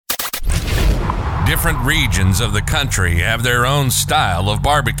Different regions of the country have their own style of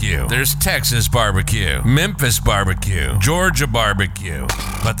barbecue. There's Texas barbecue, Memphis barbecue, Georgia barbecue,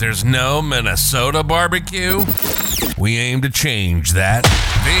 but there's no Minnesota barbecue? We aim to change that.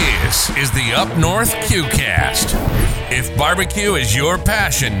 This is the Up North QCast. If barbecue is your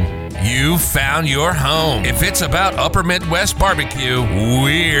passion, you've found your home. If it's about Upper Midwest barbecue,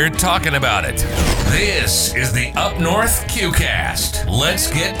 we're talking about it. This is the Up North QCast. Let's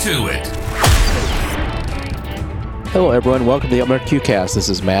get to it. Hello everyone, welcome to the Up North QCast. This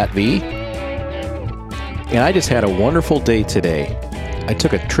is Matt V. And I just had a wonderful day today. I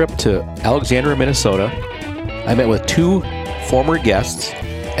took a trip to Alexandria, Minnesota. I met with two former guests,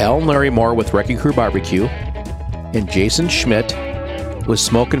 Alan Larry Moore with Wrecking Crew BBQ and Jason Schmidt with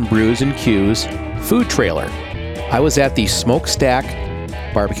Smokin Brews and Ques food trailer. I was at the Smokestack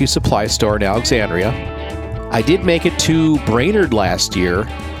BBQ Supply Store in Alexandria. I did make it to Brainerd last year.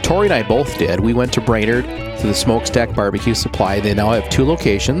 Tori and I both did. We went to Brainerd to the Smokestack BBQ Supply. They now have two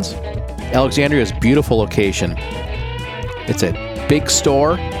locations. Alexandria is a beautiful location. It's a big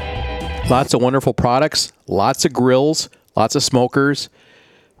store, lots of wonderful products, lots of grills, lots of smokers,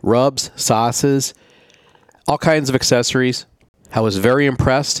 rubs, sauces, all kinds of accessories. I was very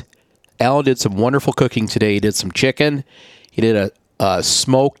impressed. Alan did some wonderful cooking today. He did some chicken. He did a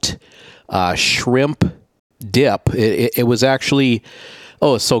smoked shrimp dip. It was actually,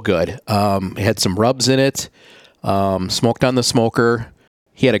 it's so good. It had some rubs in it, smoked on the smoker.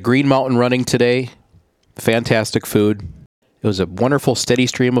 He had a Green Mountain running today. Fantastic food. It was a wonderful steady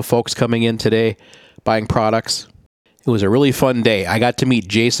stream of folks coming in today, buying products. It was a really fun day. I got to meet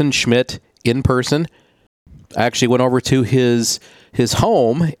Jason Schmidt in person. I actually went over to his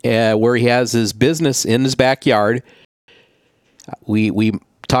home where he has his business in his backyard. We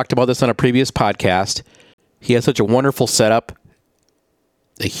talked about this on a previous podcast. He has such a wonderful setup,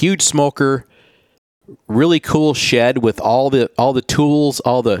 a huge smoker, really cool shed with all the tools,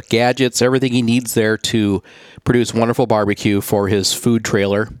 all the gadgets, everything he needs there to produce wonderful barbecue for his food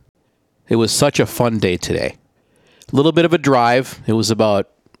trailer. It was such a fun day today. A little bit of a drive. It was about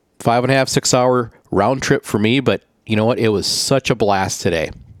 5.5, 6 hour round trip for me, but you know what? It was such a blast today.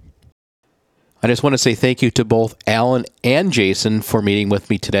 I just want to say thank you to both Alan and Jason for meeting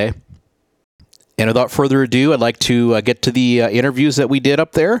with me today. And without further ado, I'd like to get to the interviews that we did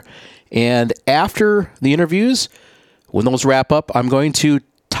up there. And after the interviews, when those wrap up, I'm going to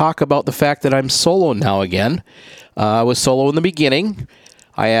talk about the fact that I'm solo now again. I was solo in the beginning.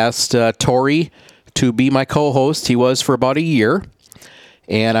 I asked Tori to be my co-host. He was for about a year.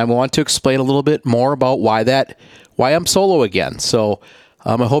 And I want to explain a little bit more about why I'm solo again. So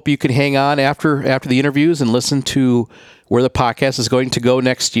I hope you can hang on after the interviews and listen to where the podcast is going to go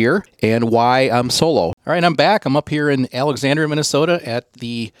next year and why I'm solo. All right, I'm back. I'm up here in Alexandria, Minnesota at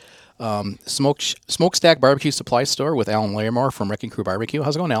the Smokestack BBQ Supply Store with Alan Larry from Wrecking Crew BBQ.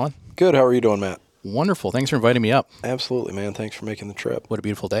 How's it going, Alan? Good. How are you doing, Matt? Wonderful. Thanks for inviting me up. Absolutely, man. Thanks for making the trip. What a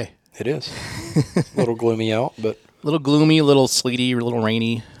beautiful day. It is. A little gloomy out, but... A little gloomy, a little sleety, a little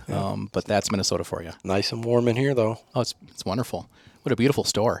rainy, but that's Minnesota for you. Nice and warm in here, though. Oh, it's wonderful. What a beautiful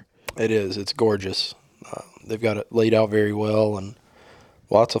store. It is. It's gorgeous. They've got it laid out very well and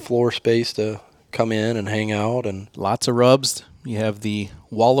lots of floor space to come in and hang out. And lots of rubs. You have the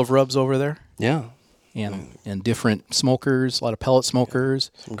wall of rubs over there. Yeah. And different smokers, a lot of pellet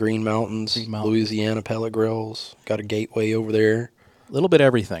smokers. Some Green Mountains, Louisiana pellet grills. Got a gateway over there. A little bit of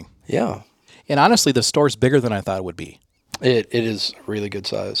everything. Yeah. And honestly, the store's bigger than I thought it would be. It is a really good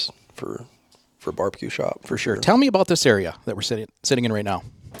size for a barbecue shop. For sure. Tell me about this area that we're sitting in right now.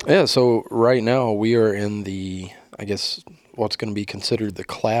 Yeah, so right now we are in I guess, what's going to be considered the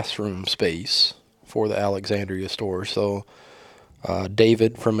classroom space for the Alexandria store. So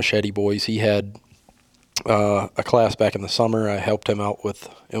David from Machete Boys, he had a class back in the summer. I helped him out with,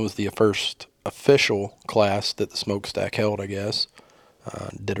 it was the first official class that the Smokestack held, I guess.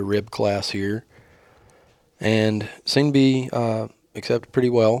 Did a rib class here, and seemed to be accepted pretty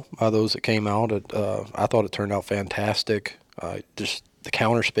well by those that came out. I thought it turned out fantastic. Just the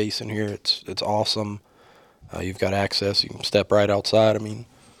counter space in here, it's awesome. You've got access. You can step right outside. I mean,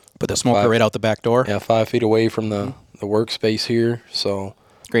 put the smoker right out the back door. Yeah, 5 feet away from the workspace here. So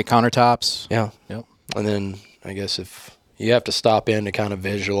great countertops. Yeah. Yep. And then I guess if you have to stop in to kind of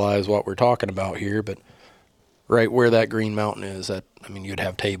visualize what we're talking about here, but right where that Green Mountain is, you'd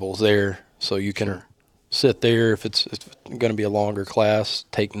have tables there, so you can sit there if it's going to be a longer class,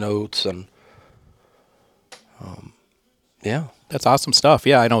 take notes, and yeah. That's awesome stuff.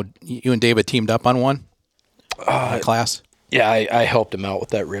 Yeah, I know you and David teamed up on one class. Yeah, I helped him out with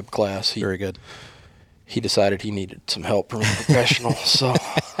that rib class. Very good. He decided he needed some help from a professional, so...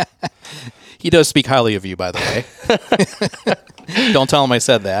 He does speak highly of you, by the way. Don't tell him I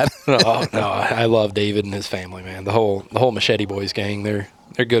said that. No, I love David and his family, man. The whole Machete Boys gang. They're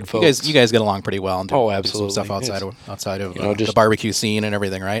good folks. You guys get along pretty well. And do Absolutely. some stuff outside of just the barbecue scene and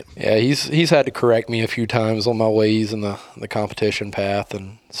everything, right? Yeah, he's had to correct me a few times on my ways in the competition path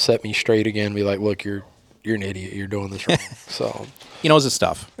and set me straight again. Be like, look, you're an idiot. You're doing this wrong. So he knows his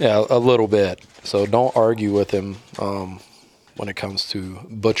stuff. Yeah, a little bit. So don't argue with him when it comes to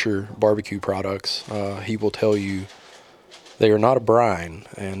butcher barbecue products. He will tell you they are not a brine.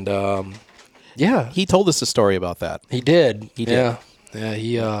 And yeah, he told us a story about that. He did. Yeah.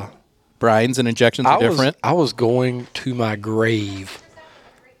 Yeah. Brines and injections are different. I was going to my grave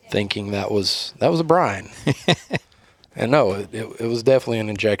thinking that was a brine. And no, it was definitely an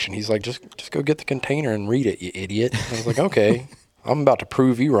injection. He's like, just go get the container and read it, you idiot. And I was like, okay, I'm about to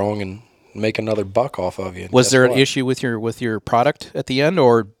prove you wrong and make another buck off of you. Was there an issue with your product at the end,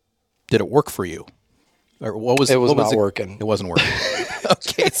 or did it work for you? Or what was it? Was not working. It wasn't working.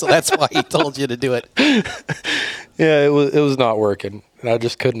 Okay, so that's why he told you to do it. Yeah, it was not working, and I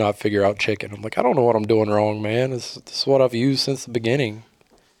just could not figure out chicken. I'm like, I don't know what I'm doing wrong, man. This is what I've used since the beginning.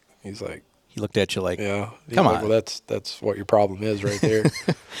 He's like, he looked at you like, yeah, come on. Well, that's what your problem is right there.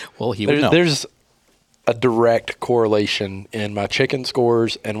 Well, he would know. There's a direct correlation in my chicken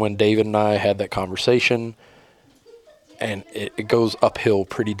scores and when David and I had that conversation, and it goes uphill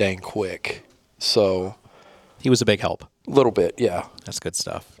pretty dang quick. So he was a big help. A little bit, yeah. That's good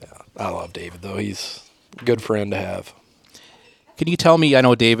stuff. Yeah, I love David, though. He's a good friend to have. Can you tell me, I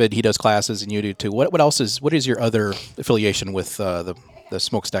know David, he does classes and you do too. What is your other affiliation with the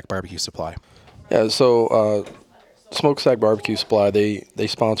Smokestack BBQ Supply? Yeah, so Smokestack BBQ Supply, they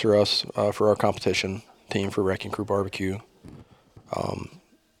sponsor us for our competition team for Wrecking Crew Barbecue.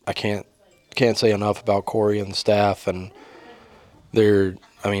 I can't say enough about Corey and the staff, and they're,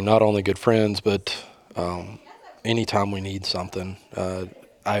 not only good friends, but anytime we need something.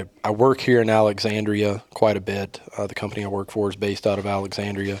 I work here in Alexandria quite a bit. The company I work for is based out of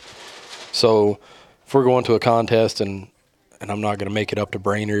Alexandria. So if we're going to a contest and I'm not going to make it up to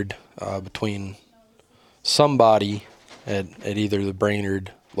Brainerd, between somebody at either the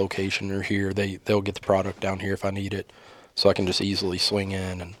Brainerd location or here, they'll get the product down here if I need it. So I can just easily swing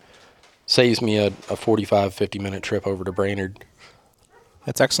in, and saves me a 45, 50-minute trip over to Brainerd.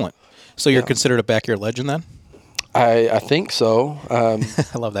 That's excellent. So you're considered a backyard legend then? I think so.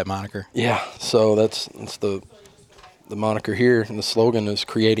 I love that moniker. Yeah, so that's the moniker here, and the slogan is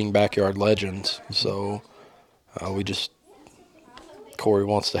creating backyard legends. So Corey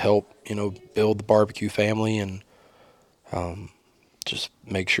wants to help, build the barbecue family and just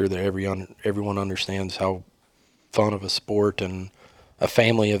make sure that everyone understands how fun of a sport and a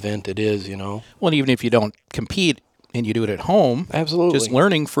family event it is, Well, even if you don't compete and you do it at home, absolutely, just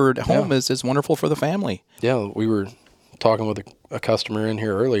learning for at home is wonderful for the family. Yeah, we were talking with a customer in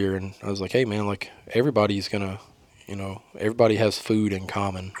here earlier, and I was like, hey, man, like, everybody's going to, everybody has food in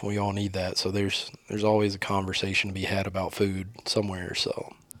common. We all need that. So there's always a conversation to be had about food somewhere.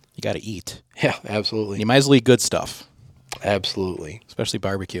 So you got to eat. Yeah, absolutely. You might as well eat good stuff. Absolutely. Especially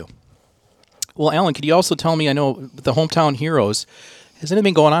barbecue. Well, Alan, could you also tell me, I know the Hometown Heroes, has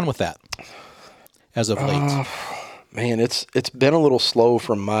anything going on with that as of late? Man, it's been a little slow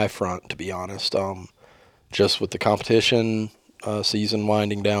from my front, to be honest. Just with the competition season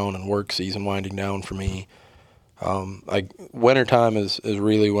winding down and work season winding down for me. Wintertime is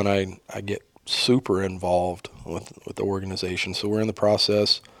really when I get super involved with the organization. So we're in the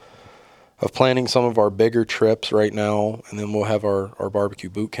process of planning some of our bigger trips right now, and then we'll have our barbecue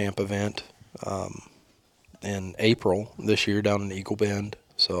boot camp event in April this year down in Eagle Bend.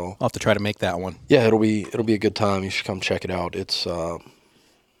 So I'll have to try to make that one. Yeah, it'll be a good time. You should come check it out. It's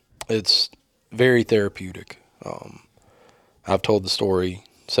very therapeutic. I've told the story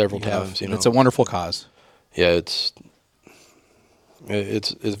several times. It's a wonderful cause. Yeah, it's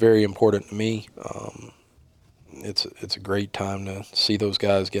very important to me. It's a great time to see those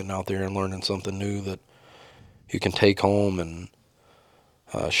guys getting out there and learning something new that you can take home and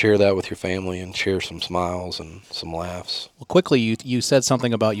share that with your family and share some smiles and some laughs. Well, quickly, you said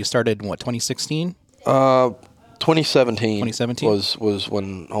something about you started in what, 2016? 2017. 2017 was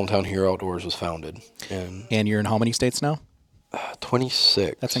when Hometown Hero Outdoors was founded. And you're in how many states now?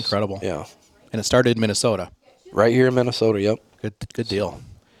 26. That's incredible. Yeah. And it started in Minnesota. Right here in Minnesota, yep. Good deal.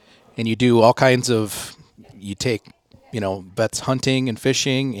 And you do all kinds of, you take, vets hunting and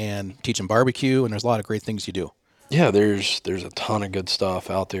fishing and teach them barbecue, and there's a lot of great things you do. Yeah, there's a ton of good stuff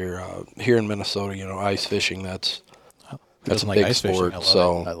out there. Here in Minnesota, ice fishing, that's a big ice sport.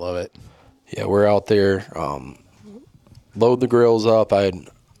 Fishing. I love it. Yeah, we're out there, load the grills up. I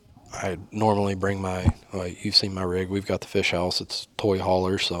I normally bring you've seen my rig. We've got the fish house. It's toy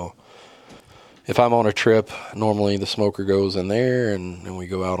hauler. So if I'm on a trip, normally the smoker goes in there and we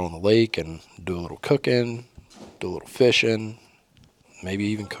go out on the lake and do a little cooking, do a little fishing, maybe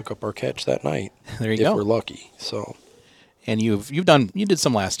even cook up our catch that night. There you go. If we're lucky. So. And you did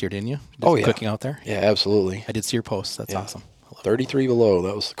some last year, didn't you? Oh, yeah. Cooking out there? Yeah, absolutely. I did see your posts. That's awesome. 33 below.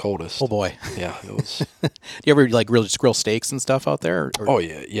 That was the coldest. Oh, boy. Yeah, it was. Do you ever grill steaks and stuff out there? Oh,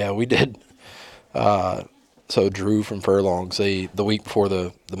 yeah. Yeah, we did. So Drew from Furlongs, the week before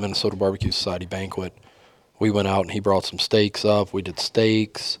the Minnesota Barbecue Society banquet, we went out and he brought some steaks up. We did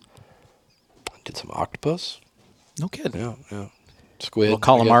steaks. Did some octopus. No kidding. Yeah. Squid. A little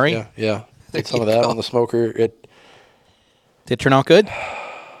calamari? Yeah. Did some of that on the smoker. Did it turn out good?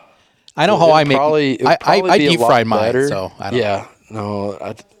 I know how I make. I deep fry mine, so I don't know.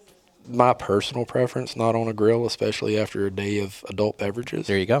 No. My personal preference, not on a grill, especially after a day of adult beverages.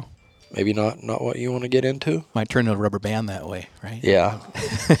 There you go. Maybe not what you want to get into. Might turn to a rubber band that way, right? Yeah.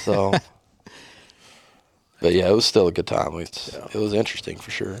 So, but yeah, it was still a good time. It was interesting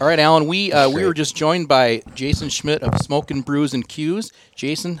for sure. All right, Alan. We were just joined by Jason Schmidt of Smokin Brews and Ques.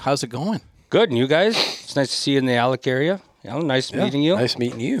 Jason, how's it going? Good, and you guys? It's nice to see you in the Alec area. Nice meeting you. Nice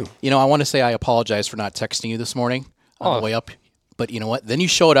meeting you. I want to say I apologize for not texting you this morning on the way up. But you know what? Then you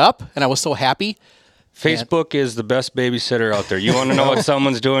showed up, and I was so happy. Facebook is the best babysitter out there. You want to know what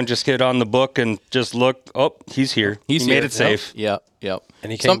someone's doing, just get on the book and just look. Oh, he's here. He made it safe. Yep.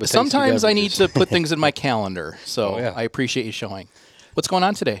 And he came with sometimes I need to put things in my calendar, so I appreciate you showing. What's going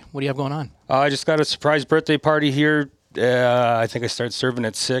on today? What do you have going on? I just got a surprise birthday party here. I think I started serving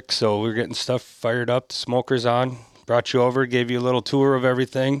at 6, so we're getting stuff fired up. The smoker's on. Brought you over, gave you a little tour of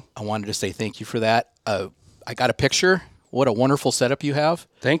everything. I wanted to say thank you for that. I got a picture. What a wonderful setup you have.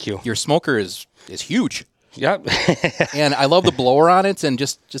 Thank you. Your smoker is huge. Yep. And I love the blower on it and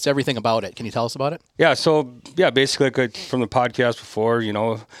just everything about it. Can you tell us about it? Yeah, so basically from the podcast before,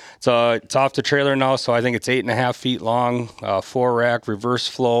 it's off the trailer now, so I think it's 8.5 feet long, 4-rack, reverse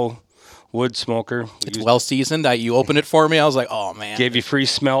flow, wood smoker. It's well seasoned. You opened it for me. I was like, oh, man. Gave you free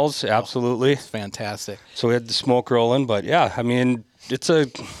smells, absolutely. It's fantastic. So we had the smoke rolling, but I don't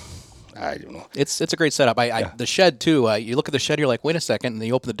know. It's a great setup. The shed, too. You look at the shed, you're like, wait a second, and then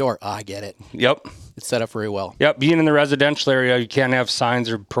you open the door. I get it. Yep. It's set up very well. Yep. Being in the residential area, you can't have signs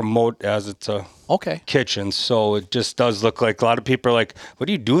or promote as it's a kitchen. So it just does look like a lot of people are like, what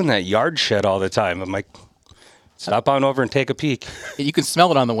do you do in that yard shed all the time? I'm like, stop on over and take a peek. You can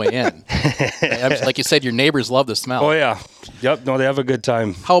smell it on the way in. Like you said, your neighbors love the smell. Oh, yeah. Yep. No, they have a good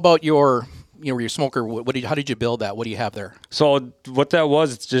time. How about your smoker? How did you build that? What do you have there? So what that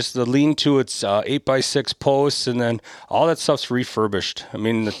was, it's just the lean-to. It's 8x6 posts, and then all that stuff's refurbished. I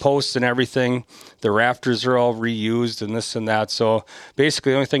mean, the posts and everything, the rafters are all reused and this and that. So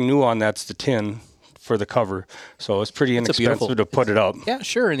basically, the only thing new on that's the tin for the cover. So it's pretty inexpensive to put it up. Yeah,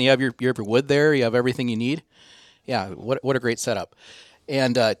 sure. And you have your wood there. You have everything you need. Yeah, what a great setup.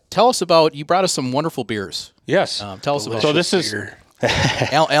 And tell us about, you brought us some wonderful beers. Yes. Tell us about So this is...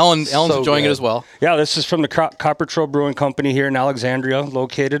 Alan's enjoying it as well. Yeah, this is from the Copper Trail Brewing Company here in Alexandria,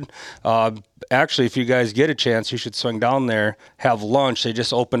 located. Actually, if you guys get a chance, you should swing down there, have lunch. They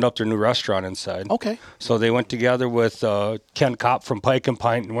just opened up their new restaurant inside. Okay. So they went together with Ken Kopp from Pike and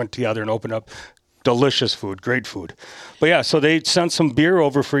Pint and went together and opened up delicious food, great food. But yeah, so they sent some beer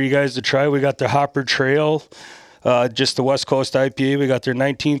over for you guys to try. We got the Hopper Trail, just the West Coast IPA. We got their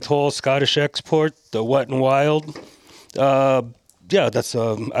 19th hole Scottish Export, the Wet and Wild. Yeah, that's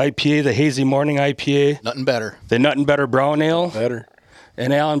IPA, the Hazy Morning IPA. Nothing better. The Nothing Better Brown Ale. Better.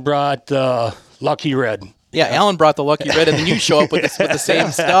 And Alan brought Lucky Red. Yeah, Alan brought the Lucky Red, and then you show up with the same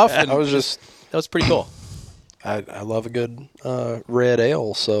stuff. And that was pretty cool. I love a good red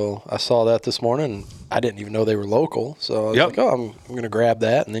ale, so I saw that this morning. And I didn't even know they were local, so I was like, I'm going to grab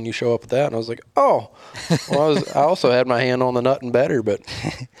that, and then you show up with that, and I was like, oh. Well, I also had my hand on the Nothing Better, but.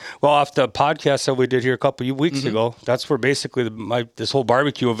 Well, off the podcast that we did here a couple of weeks ago, that's where basically this whole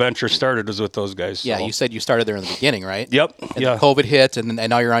barbecue adventure started, was with those guys. Yeah, so. You said you started there in the beginning, right? Yep. And then COVID hit, and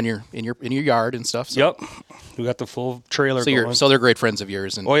now you're in your yard and stuff. So. Yep. We got the full trailer going. So they're great friends of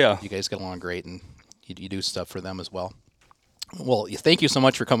yours, and you guys get along great, and you do stuff for them as well. Well, thank you so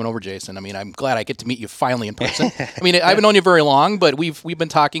much for coming over, Jason. I mean, I'm glad I get to meet you finally in person. I mean, I haven't known you very long, but we've been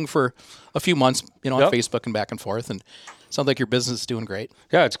talking for a few months, on Facebook and back and forth, and it sounds like your business is doing great.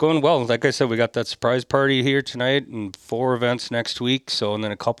 Yeah, it's going well. Like I said, we got that surprise party here tonight and 4 events next week, and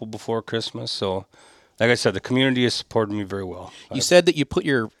then a couple before Christmas. So, like I said, the community has supported me very well. You said that you put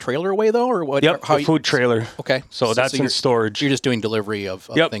your trailer away, though, or what? Yep, food trailer. Okay. So that's in storage. You're just doing delivery of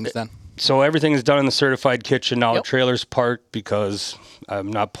things then? So everything is done in the certified kitchen now. Yep. Trailer's parked because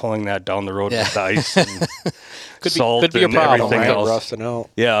I'm not pulling that down the road with ice and salt could be a and problem, everything right? else. Rusting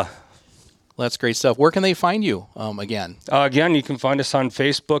out. Yeah. Well, that's great stuff. Where can they find you again? Again, you can find us on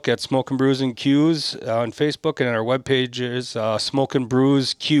Facebook at Smokin Brews and Ques on Facebook, and our webpage is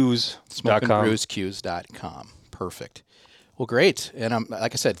smokinbrewsques.com. SmokinBrewsQs.com. Perfect. Well, great. And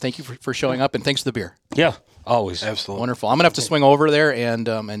like I said, thank you for showing up, and thanks for the beer. Yeah, always. Absolutely. Wonderful. I'm going to have to swing over there and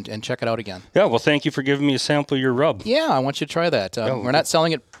check it out again. Yeah, well, thank you for giving me a sample of your rub. Yeah, I want you to try that. We're not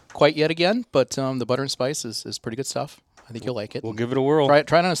selling it quite yet again, but the butter and spice is pretty good stuff. I think you'll like it. We'll give it a whirl. Try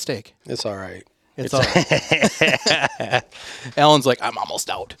it on a steak. It's all right. It's all right. Alan's like, I'm almost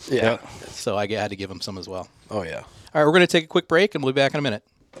out. Yeah. So I had to give him some as well. Oh, yeah. All right, we're going to take a quick break, and we'll be back in a minute.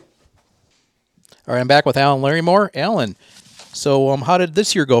 All right, I'm back with Alan Larrymore. Alan, so how did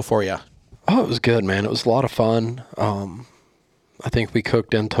this year go for you? Oh, it was good, man. It was a lot of fun. I think we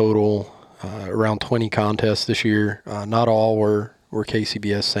cooked in total around 20 contests this year. Not all were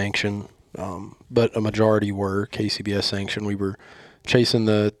KCBS sanctioned, but a majority were KCBS sanctioned. We were chasing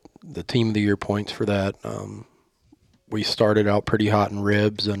the Team of the Year points for that. We started out pretty hot in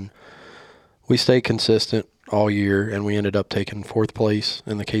ribs, and we stayed consistent all year, and we ended up taking 4th place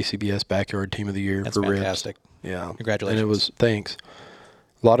in the KCBS Backyard Team of the Year for fantastic. ribs. Yeah, Congratulations. And it was thanks.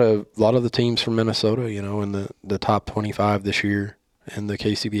 A lot of the teams from Minnesota, in the top 25 this year in the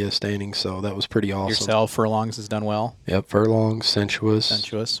KCBS standings, so that was pretty awesome. Yourself, Furlongs has done well. Yep, Furlongs, Sensuous.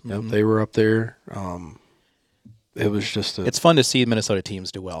 Mm-hmm. Yep, they were up there. It was just it's fun to see Minnesota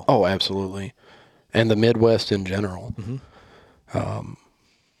teams do well. Oh, absolutely, and the Midwest in general. Mm-hmm.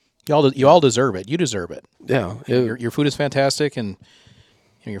 You all deserve it. You deserve it. Yeah, your food is fantastic, and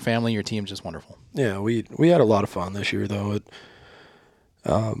your family, your team's just wonderful. Yeah, we had a lot of fun this year, though.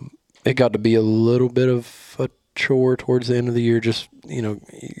 It got to be a little bit of a chore towards the end of the year. Just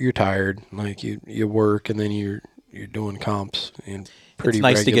you're tired, like you work, and then you're doing comps and pretty. It's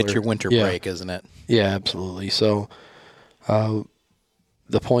nice regular. to get your winter break, isn't it? Yeah, absolutely. So,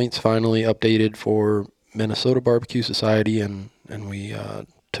 the points finally updated for Minnesota Barbecue Society, and we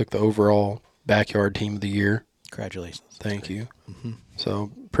took the overall Backyard Team of the Year. Congratulations. Thank you. Mm-hmm.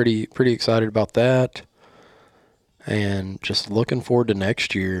 So pretty excited about that, and just looking forward to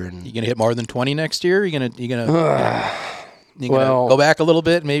next year. And you gonna hit more than 20 next year? You gonna well, go back a little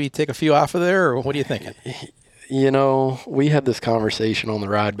bit, maybe take a few off of there, or what are you thinking? We had this conversation on the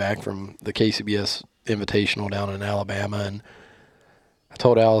ride back from the KCBS Invitational down in Alabama, and I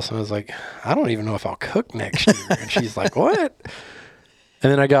told Allison, I was like, I don't even know if I'll cook next year. And she's like, what?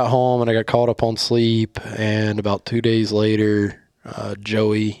 And then I got home and I got caught up on sleep, and about 2 days later,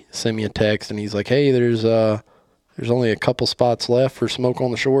 Joey sent me a text, and he's like, hey, there's only a couple spots left for Smoke on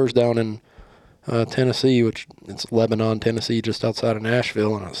the Shores down in Tennessee, which it's Lebanon, Tennessee, just outside of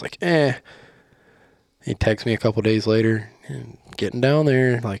Nashville. And I was like, He texts me a couple days later, getting down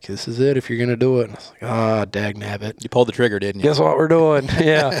there, like, this is it if you're going to do it. And I was like, dag nabbit. You pulled the trigger, didn't you? Guess what we're doing?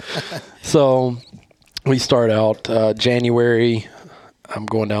 Yeah. So we start out January. I'm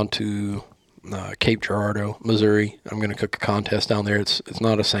going down to Cape Girardeau, Missouri. I'm going to cook a contest down there. It's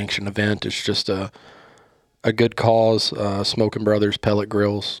not a sanctioned event. It's just a good cause. Smokin Brothers Pellet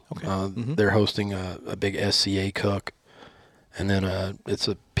Grills. Okay. They're hosting a big SCA cook, and then it's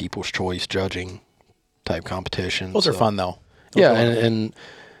a People's Choice judging type competition. Those are fun, though. And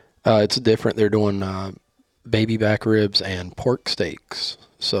it's different. They're doing baby back ribs and pork steaks.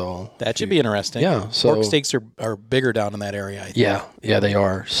 So that should be interesting. Yeah. So pork steaks are bigger down in that area, I think. Yeah, they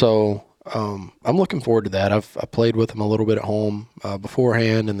are. So I'm looking forward to that. I played with them a little bit at home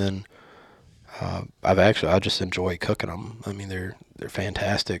beforehand, and then I just enjoy cooking them. I mean, they're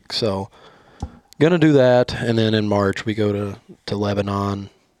fantastic. So gonna do that, and then in March we go to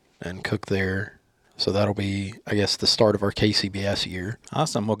Lebanon and cook there. So that'll be, I guess, the start of our KCBS year.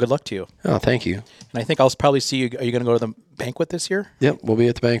 Awesome. Well, good luck to you. Oh, thank you. And I think I'll probably see you. Are you going to go to the banquet this year? Yep, we'll be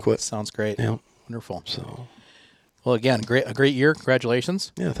at the banquet. Sounds great. Yeah. Wonderful. So, well, again, a great year.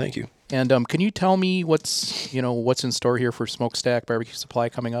 Congratulations. Yeah, thank you. And can you tell me what's in store here for Smokestack BBQ Supply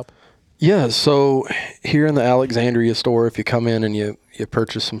coming up? Yeah, so here in the Alexandria store, if you come in and you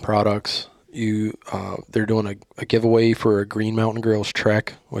purchase some products, they're doing a giveaway for a Green Mountain Grills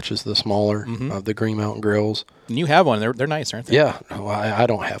Trek, which is the smaller of the Green Mountain Grills. And you have one. They're nice, aren't they? Yeah. No, I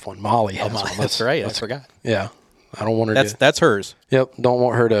don't have one. Molly has one. That's right. I forgot. Yeah. I don't want her to. That's hers. Yep. Don't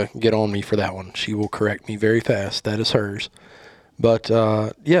want her to get on me for that one. She will correct me very fast. That is hers. But,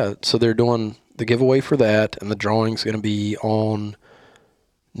 so they're doing the giveaway for that, and the drawing's going to be on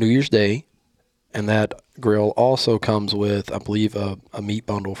New Year's Day. And that grill also comes with, I believe, a meat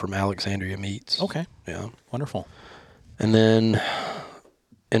bundle from Alexandria Meats. Okay. Yeah. Wonderful. And then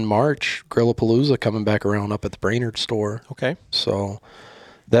in March, Grillapalooza coming back around up at the Brainerd store. Okay. So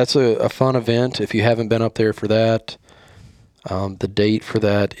that's a fun event. If you haven't been up there for that, the date for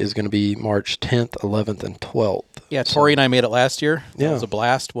that is going to be March 10th, 11th, and 12th. Yeah, Tori and I made it last year. Yeah. It was a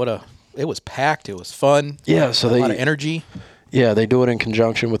blast. It was packed. It was fun. Yeah, so a lot of energy. Yeah, they do it in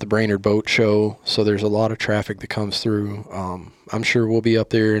conjunction with the Brainerd Boat Show, so there's a lot of traffic that comes through. I'm sure we'll be up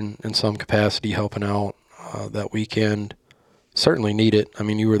there in some capacity helping out that weekend. Certainly need it. I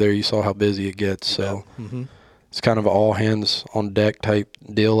mean, you were there, you saw how busy it gets, so it's kind of an all hands on deck type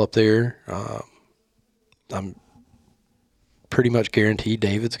deal up there. I'm pretty much guaranteed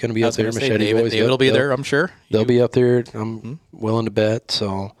David's going to be up there. David will be there, I'm sure. They'll be up there. I'm willing to bet,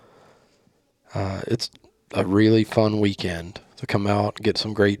 so it's a really fun weekend to come out, get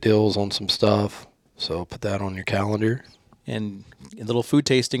some great deals on some stuff. So put that on your calendar. And a little food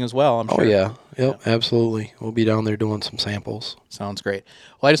tasting as well, I'm sure. Oh, yeah. Yep, absolutely. We'll be down there doing some samples. Sounds great.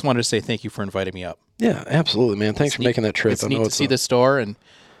 Well, I just wanted to say thank you for inviting me up. Yeah, absolutely, man. Thanks for making that trip. It's neat to see the store and,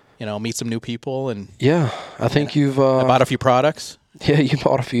 meet some new people. And yeah, I think you've... I bought a few products. Yeah, you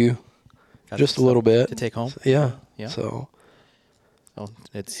bought a few. Just a little bit. To take home. Yeah. So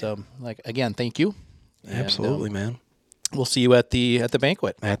it's, again, thank you. Absolutely, man. We'll see you at the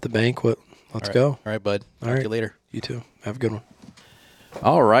banquet. At the banquet. Let's go. All right, bud. All Talk right. to you later. You too. Have a good one.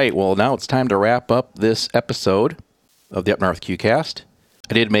 All right. Well, now it's time to wrap up this episode of the Up North QCast.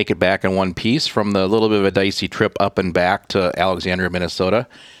 I did make it back in one piece from the little bit of a dicey trip up and back to Alexandria, Minnesota.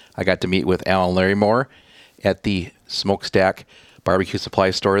 I got to meet with Alan Larrymore at the Smokestack BBQ Supply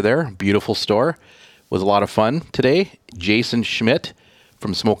store there. Beautiful store. Was a lot of fun today. Jason Schmidt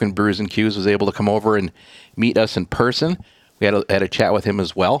from Smokin Brews and Ques was able to come over and meet us in person. We had a chat with him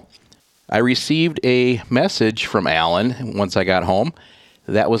as well. I received a message from Alan once I got home.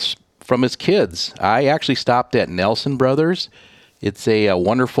 That was from his kids. I actually stopped at Nelson Brothers. It's a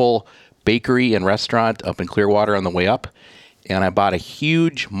wonderful bakery and restaurant up in Clearwater on the way up. And I bought a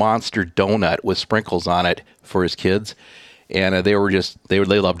huge monster donut with sprinkles on it for his kids. And they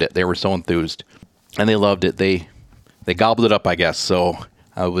loved it. They were so enthused. And they loved it. They gobbled it up, I guess. So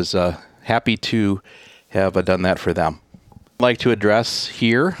I was happy to have done that for them. I'd like to address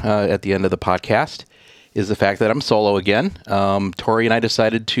here at the end of the podcast is the fact that I'm solo again. Tori and I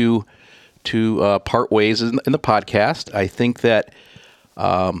decided to part ways in the podcast. I think that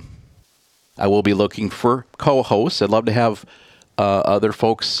I will be looking for co-hosts. I'd love to have other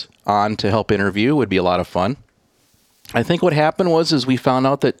folks on to help interview. It would be a lot of fun. I think what happened was we found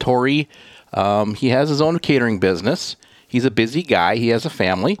out that Tori, he has his own catering business. He's a busy guy. He has a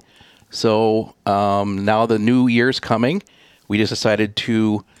family. So now the new year's coming. We just decided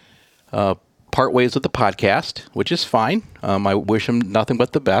to part ways with the podcast, which is fine. I wish him nothing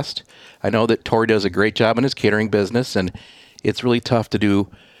but the best. I know that Tori does a great job in his catering business, and it's really tough to do,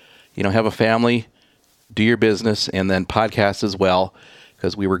 have a family, do your business, and then podcast as well,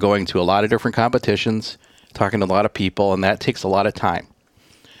 because we were going to a lot of different competitions, talking to a lot of people, and that takes a lot of time.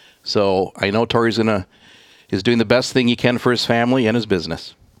 So I know Tori's is doing the best thing he can for his family and his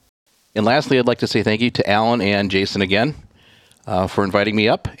business. And lastly, I'd like to say thank you to Alan and Jason again for inviting me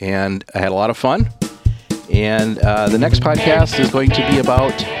up, and I had a lot of fun. And the next podcast is going to be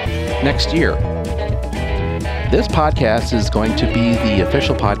about next year. This podcast is going to be the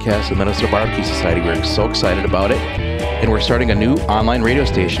official podcast of Minnesota BBQ Society. We're so excited about it. And we're starting a new online radio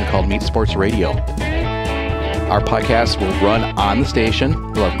station called Meat Sports Radio. Our podcast will run on the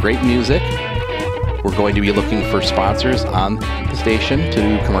station. We'll have great music. We're going to be looking for sponsors on the station to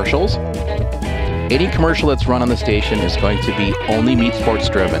do commercials. Any commercial that's run on the station is going to be only meat sports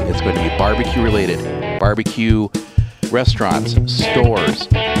driven. It's going to be barbecue related. Barbecue restaurants, stores,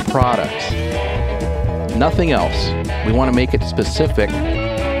 products. Nothing else. We want to make it specific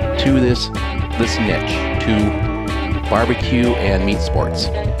to this niche, to barbecue and meat sports.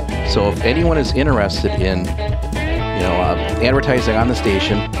 So if anyone is interested in advertising on the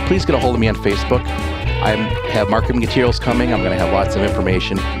station, please get a hold of me on Facebook. I have marketing materials coming. I'm going to have lots of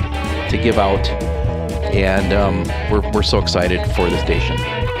information to give out, and we're so excited for the station.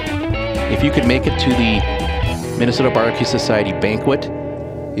 If you could make it to the Minnesota BBQ Society banquet,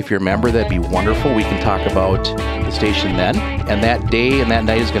 if you're a member, that'd be wonderful. We can talk about the station then, and that day and that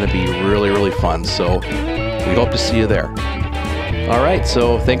night is going to be really, really fun. So we hope to see you there. All right,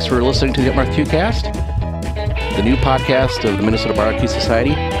 so thanks for listening to the Up North QCast, the new podcast of the Minnesota BBQ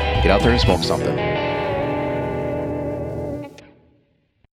Society. Get out there and smoke something.